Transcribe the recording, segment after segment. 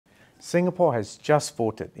Singapore has just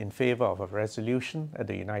voted in favor of a resolution at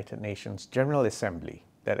the United Nations General Assembly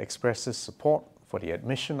that expresses support for the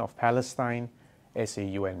admission of Palestine as a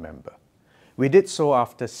UN member. We did so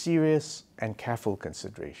after serious and careful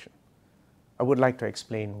consideration. I would like to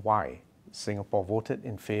explain why Singapore voted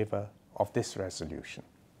in favor of this resolution.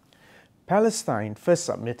 Palestine first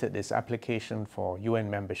submitted its application for UN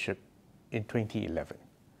membership in 2011,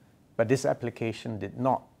 but this application did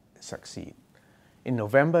not succeed. In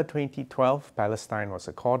November 2012, Palestine was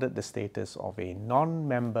accorded the status of a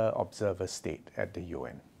non-member observer state at the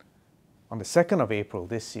UN. On the 2nd of April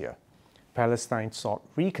this year, Palestine sought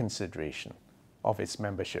reconsideration of its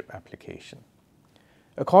membership application.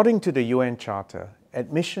 According to the UN Charter,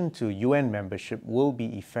 admission to UN membership will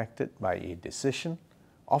be effected by a decision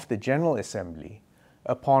of the General Assembly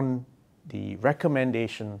upon the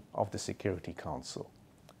recommendation of the Security Council.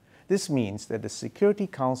 This means that the Security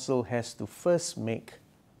Council has to first make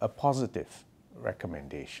a positive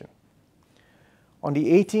recommendation. On the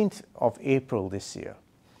 18th of April this year,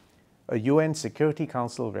 a UN Security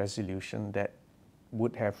Council resolution that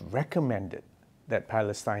would have recommended that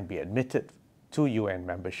Palestine be admitted to UN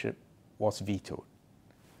membership was vetoed.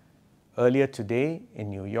 Earlier today in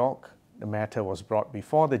New York, the matter was brought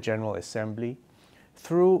before the General Assembly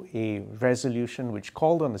through a resolution which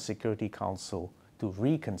called on the Security Council to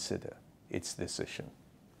reconsider its decision.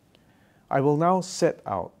 I will now set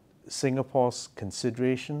out Singapore's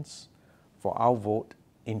considerations for our vote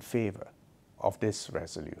in favor of this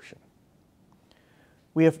resolution.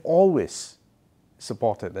 We have always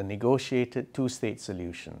supported a negotiated two-state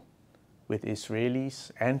solution with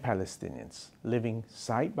Israelis and Palestinians living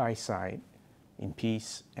side by side in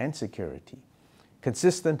peace and security,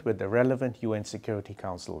 consistent with the relevant UN Security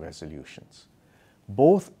Council resolutions.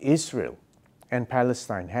 Both Israel and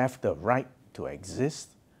Palestine have the right to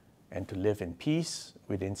exist and to live in peace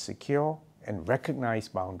within secure and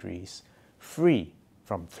recognized boundaries, free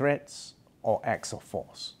from threats or acts of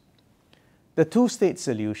force. The two-state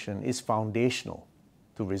solution is foundational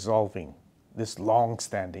to resolving this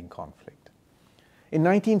long-standing conflict. In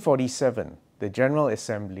 1947, the General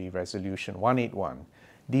Assembly Resolution 181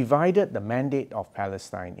 divided the mandate of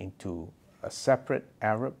Palestine into a separate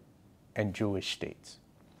Arab and Jewish states.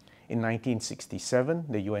 In 1967,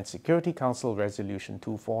 the UN Security Council Resolution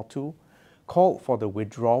 242 called for the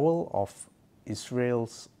withdrawal of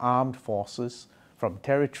Israel's armed forces from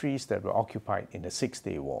territories that were occupied in the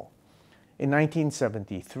Six-Day War. In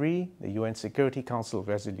 1973, the UN Security Council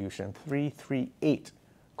Resolution 338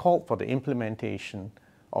 called for the implementation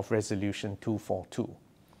of Resolution 242.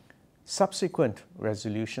 Subsequent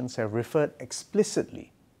resolutions have referred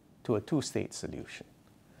explicitly to a two-state solution.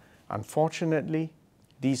 Unfortunately,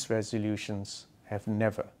 these resolutions have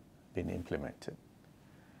never been implemented.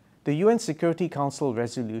 The UN Security Council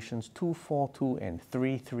Resolutions 242 and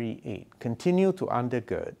 338 continue to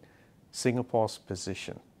undergird Singapore's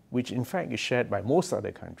position, which in fact is shared by most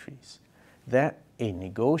other countries, that a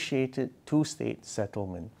negotiated two-state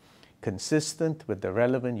settlement consistent with the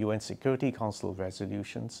relevant UN Security Council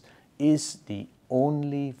resolutions is the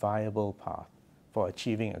only viable path for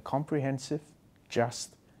achieving a comprehensive,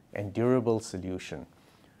 just, and durable solution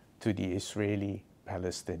to the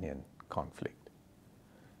Israeli-Palestinian conflict.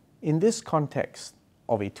 In this context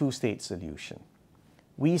of a two-state solution,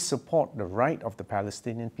 we support the right of the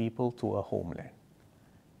Palestinian people to a homeland.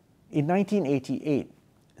 In 1988,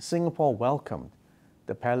 Singapore welcomed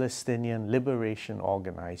the Palestinian Liberation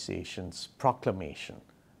Organization's proclamation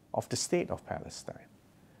of the State of Palestine.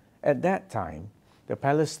 At that time, the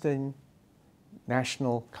Palestine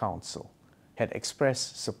National Council had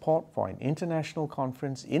expressed support for an international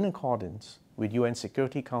conference in accordance with UN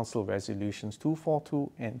Security Council Resolutions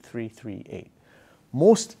 242 and 338.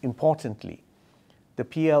 Most importantly, the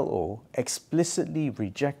PLO explicitly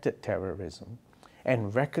rejected terrorism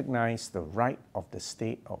and recognized the right of the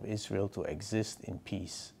State of Israel to exist in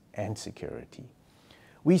peace and security.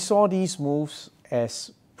 We saw these moves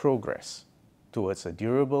as progress towards a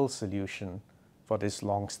durable solution for this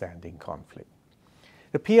long-standing conflict.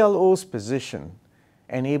 The PLO's position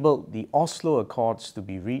enabled the Oslo Accords to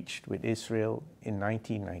be reached with Israel in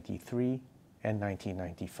 1993 and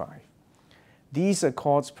 1995. These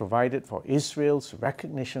accords provided for Israel's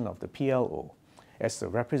recognition of the PLO as the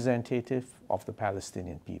representative of the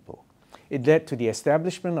Palestinian people. It led to the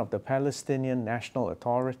establishment of the Palestinian National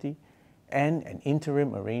Authority and an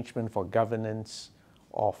interim arrangement for governance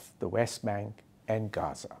of the West Bank and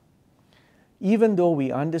Gaza. Even though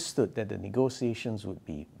we understood that the negotiations would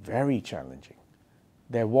be very challenging,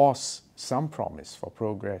 there was some promise for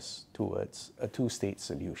progress towards a two-state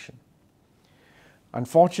solution.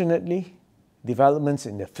 Unfortunately, developments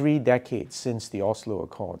in the 3 decades since the Oslo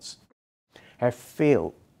Accords have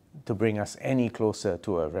failed to bring us any closer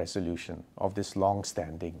to a resolution of this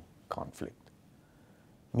long-standing conflict.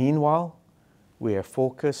 Meanwhile, we have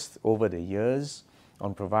focused over the years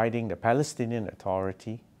on providing the Palestinian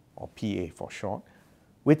Authority, or PA for short,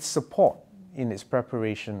 with support in its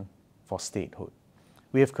preparation for statehood.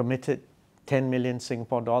 We have committed 10 million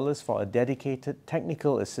Singapore dollars for a dedicated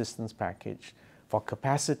technical assistance package for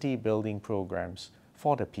capacity building programs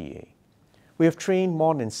for the PA. We have trained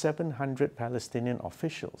more than 700 Palestinian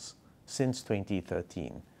officials since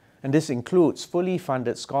 2013, and this includes fully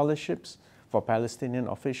funded scholarships for Palestinian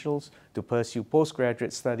officials to pursue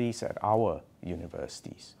postgraduate studies at our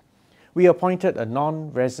universities. We appointed a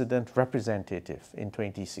non-resident representative in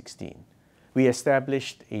 2016. We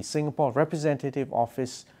established a Singapore representative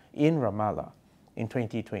office in Ramallah in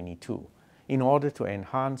 2022 in order to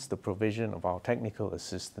enhance the provision of our technical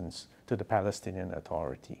assistance to the Palestinian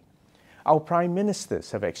Authority. Our prime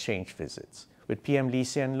ministers have exchanged visits, with PM Lee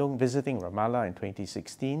Hsien Loong visiting Ramallah in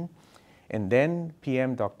 2016, and then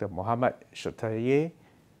PM Dr. Mohammad Shtayyeh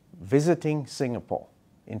visiting Singapore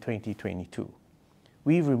in 2022.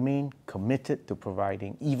 We remain committed to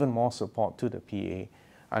providing even more support to the PA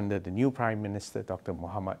under the new Prime Minister, Dr.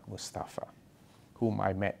 Mohammad Mustafa, whom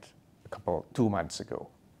I met 2 months ago.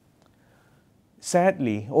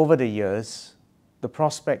 Sadly, over the years, the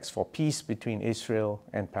prospects for peace between Israel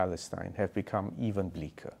and Palestine have become even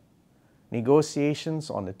bleaker. Negotiations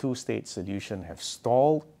on the two-state solution have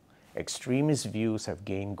stalled, extremist views have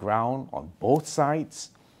gained ground on both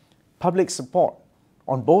sides, public support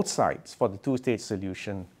on both sides for the two-state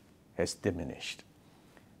solution has diminished.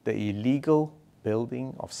 The illegal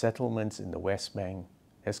building of settlements in the West Bank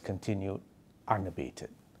has continued unabated.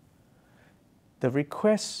 The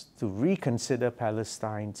request to reconsider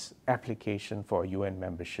Palestine's application for UN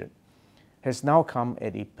membership has now come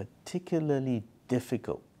at a particularly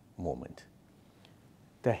difficult moment.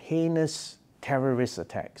 The heinous terrorist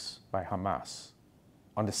attacks by Hamas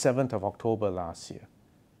on the 7th of October last year,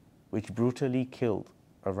 which brutally killed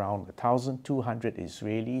around 1,200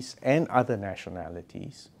 Israelis and other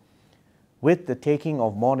nationalities, with the taking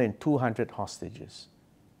of more than 200 hostages,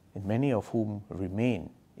 and many of whom remain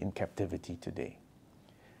in captivity today.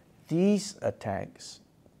 These attacks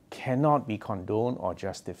cannot be condoned or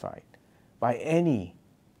justified by any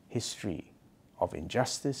history of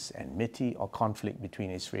injustice, enmity, or conflict between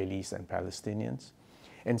Israelis and Palestinians,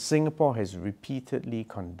 and Singapore has repeatedly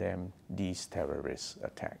condemned these terrorist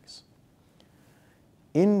attacks.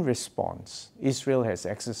 In response, Israel has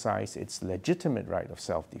exercised its legitimate right of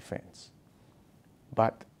self-defense,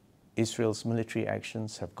 but Israel's military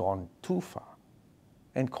actions have gone too far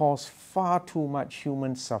and caused far too much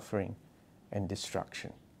human suffering and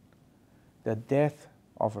destruction. The death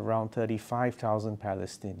of around 35,000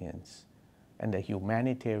 Palestinians and the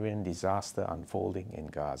humanitarian disaster unfolding in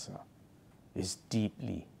Gaza is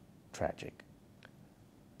deeply tragic.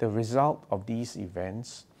 The result of these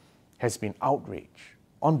events has been outrage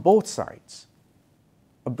on both sides,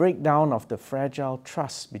 a breakdown of the fragile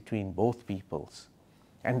trust between both peoples,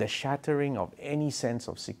 and the shattering of any sense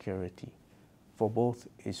of security for both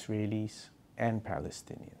Israelis and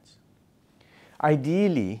Palestinians.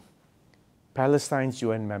 Ideally, Palestine's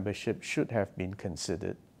UN membership should have been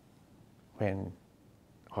considered when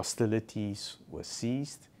hostilities were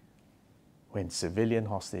ceased, when civilian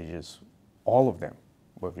hostages, all of them,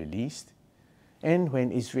 were released, and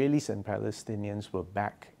when Israelis and Palestinians were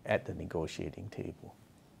back at the negotiating table.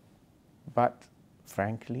 But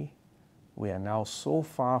frankly, we are now so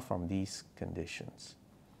far from these conditions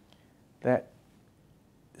that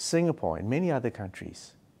Singapore and many other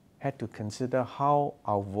countries had to consider how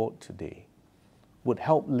our vote today would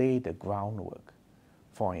help lay the groundwork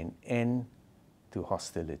for an end to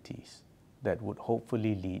hostilities that would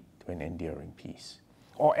hopefully lead to an enduring peace,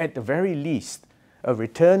 or at the very least, a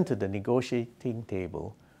return to the negotiating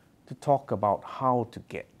table to talk about how to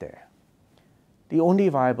get there. The only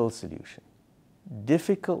viable solution,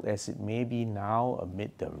 difficult as it may be now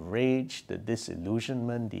amid the rage, the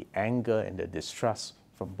disillusionment, the anger, and the distrust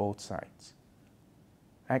from both sides.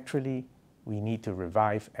 Actually, we need to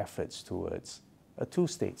revive efforts towards a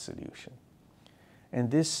two-state solution.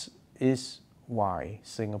 And this is why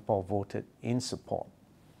Singapore voted in support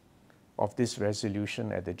of this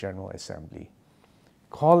resolution at the General Assembly,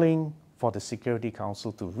 calling for the Security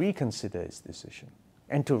Council to reconsider its decision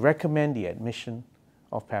and to recommend the admission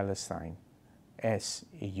of Palestine as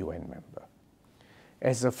a UN member.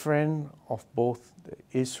 As a friend of both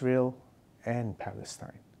Israel and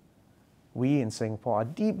Palestine, we in Singapore are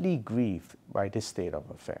deeply grieved by this state of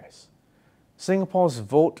affairs. Singapore's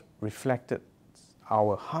vote reflected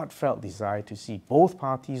our heartfelt desire to see both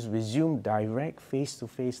parties resume direct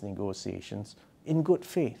face-to-face negotiations in good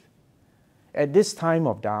faith. At this time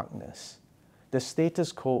of darkness, the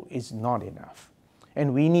status quo is not enough,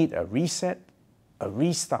 and we need a reset, a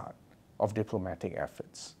restart of diplomatic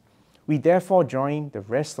efforts. We therefore join the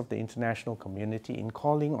rest of the international community in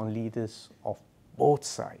calling on leaders of both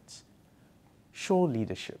sides. Show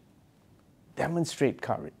leadership, demonstrate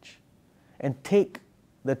courage, and take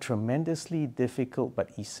the tremendously difficult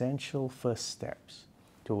but essential first steps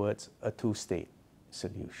towards a two-state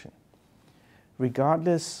solution.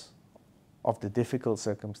 Regardless of the difficult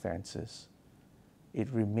circumstances, it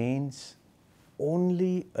remains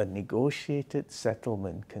only a negotiated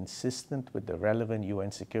settlement consistent with the relevant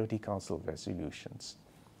UN Security Council resolutions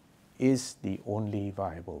is the only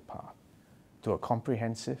viable path to a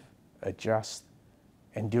comprehensive, a just,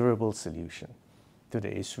 and durable solution to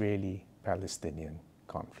the Israeli-Palestinian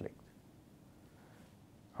conflict.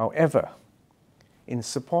 However, in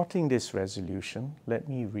supporting this resolution, let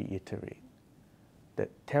me reiterate that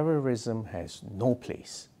terrorism has no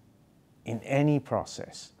place in any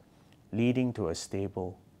process leading to a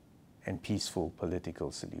stable and peaceful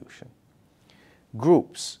political solution.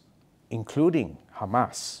 Groups, including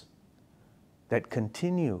Hamas, that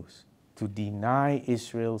continues to deny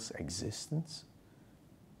Israel's existence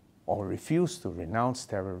or refuse to renounce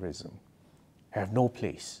terrorism have no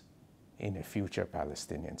place in a future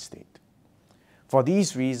Palestinian state. For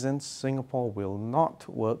these reasons, Singapore will not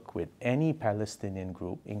work with any Palestinian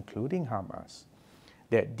group, including Hamas,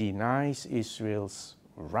 that denies Israel's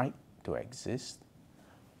right to exist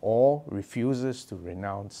or refuses to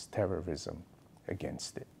renounce terrorism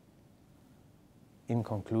against it. In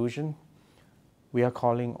conclusion, we are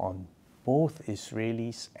calling on both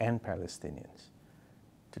Israelis and Palestinians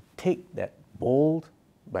to take that bold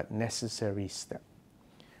but necessary step.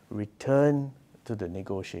 Return to the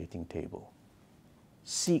negotiating table.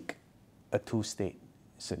 Seek a two-state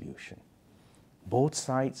solution. Both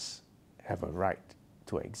sides have a right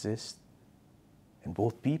to exist, and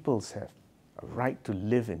both peoples have a right to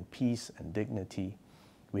live in peace and dignity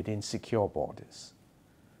within secure borders.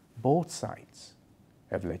 Both sides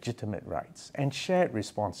have legitimate rights and shared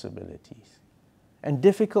responsibilities, and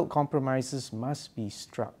difficult compromises must be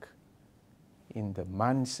struck in the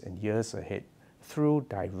months and years ahead through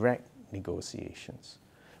direct negotiations.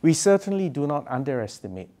 We certainly do not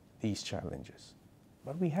underestimate these challenges,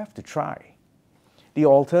 but we have to try. The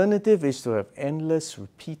alternative is to have endless,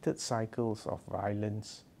 repeated cycles of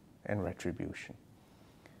violence and retribution.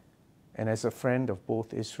 And as a friend of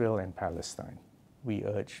both Israel and Palestine, we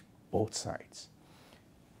urge both sides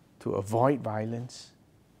to avoid violence,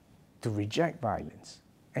 to reject violence,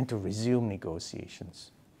 and to resume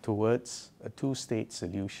negotiations towards a two-state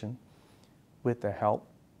solution with the help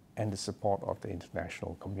and the support of the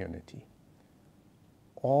international community.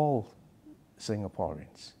 All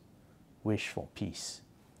Singaporeans wish for peace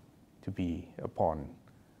to be upon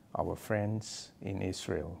our friends in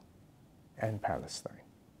Israel and Palestine.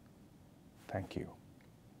 Thank you.